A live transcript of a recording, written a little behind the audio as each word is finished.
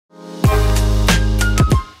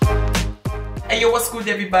yo, what's good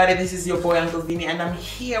everybody? This is your boy Uncle Vinny and I'm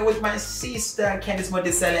here with my sister Candice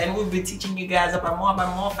Modiselle, and we'll be teaching you guys about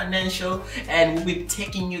more financial, and we'll be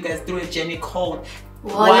taking you guys through a journey called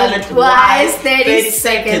Wallet Wise 30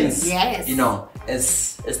 seconds. Yes. You know,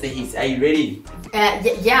 it's the heat. Are you ready?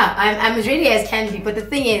 Yeah, I'm as ready as can be, but the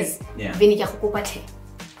thing is, Vinny,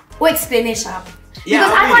 we'll explain it sharp. Yeah,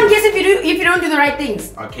 because I can't guess if you don't do the right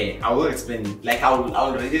things. Okay, I will explain. Like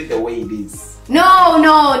I'll read it the way it is. No.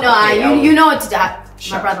 Okay, you know what to do.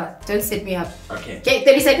 Sure. My brother, don't set me up. Okay. Okay,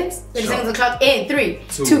 30 seconds. 30 Sure. seconds on the clock. In 3,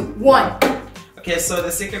 2, 1. Okay, so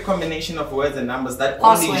the secret combination of words and numbers that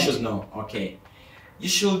Password. only you should know. Okay. You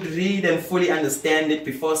should read and fully understand it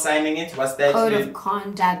before signing it. What's that? Code of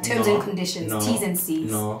conduct, terms and conditions, T's and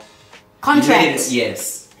C's. No. Contract.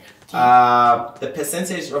 Yes. Okay. The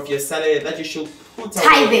percentage of your salary that you should put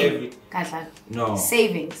away Tithing. No.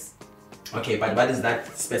 Savings. Okay, but what is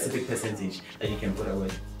that specific percentage that you can put away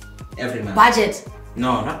every month? Budget.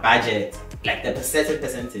 No, not budget. Like the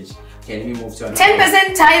percentage. Okay, let me move to another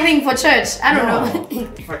 10% tithing for church. I don't know.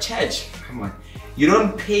 For church, come on. You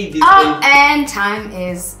don't pay this. And time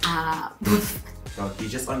is You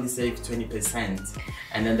just only save 20%,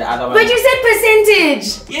 and then the other one. But you said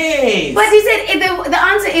percentage. Yes. But you said the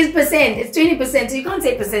answer is percent. It's 20%, so you can't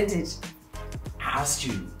say percentage. I asked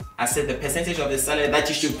you. I said the percentage of the salary that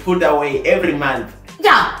you should put away every month.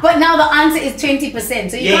 Yeah, but now the answer is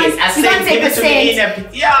 20%, so you can't say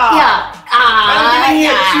percent. Yeah.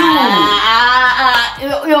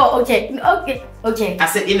 Okay. I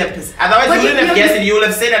said in a percent. Otherwise, you wouldn't have guessed it. You would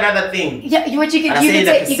have said another thing. Yeah, you could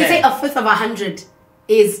say a fifth of 100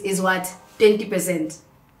 is what 20%.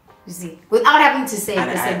 You see, without having to say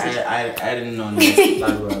percentage. I didn't know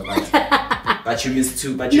that word, but you missed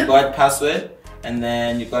 2. But you got password. And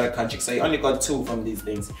then you got a contract, so you only got 2 from these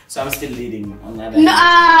things. So I'm still leading on that.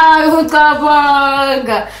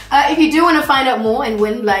 If you do want to find out more and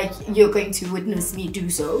when you're going to witness me do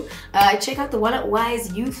so, check out the Wallet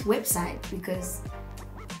Wise Youth website, because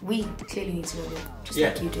we clearly need to know more, just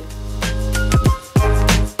like you do.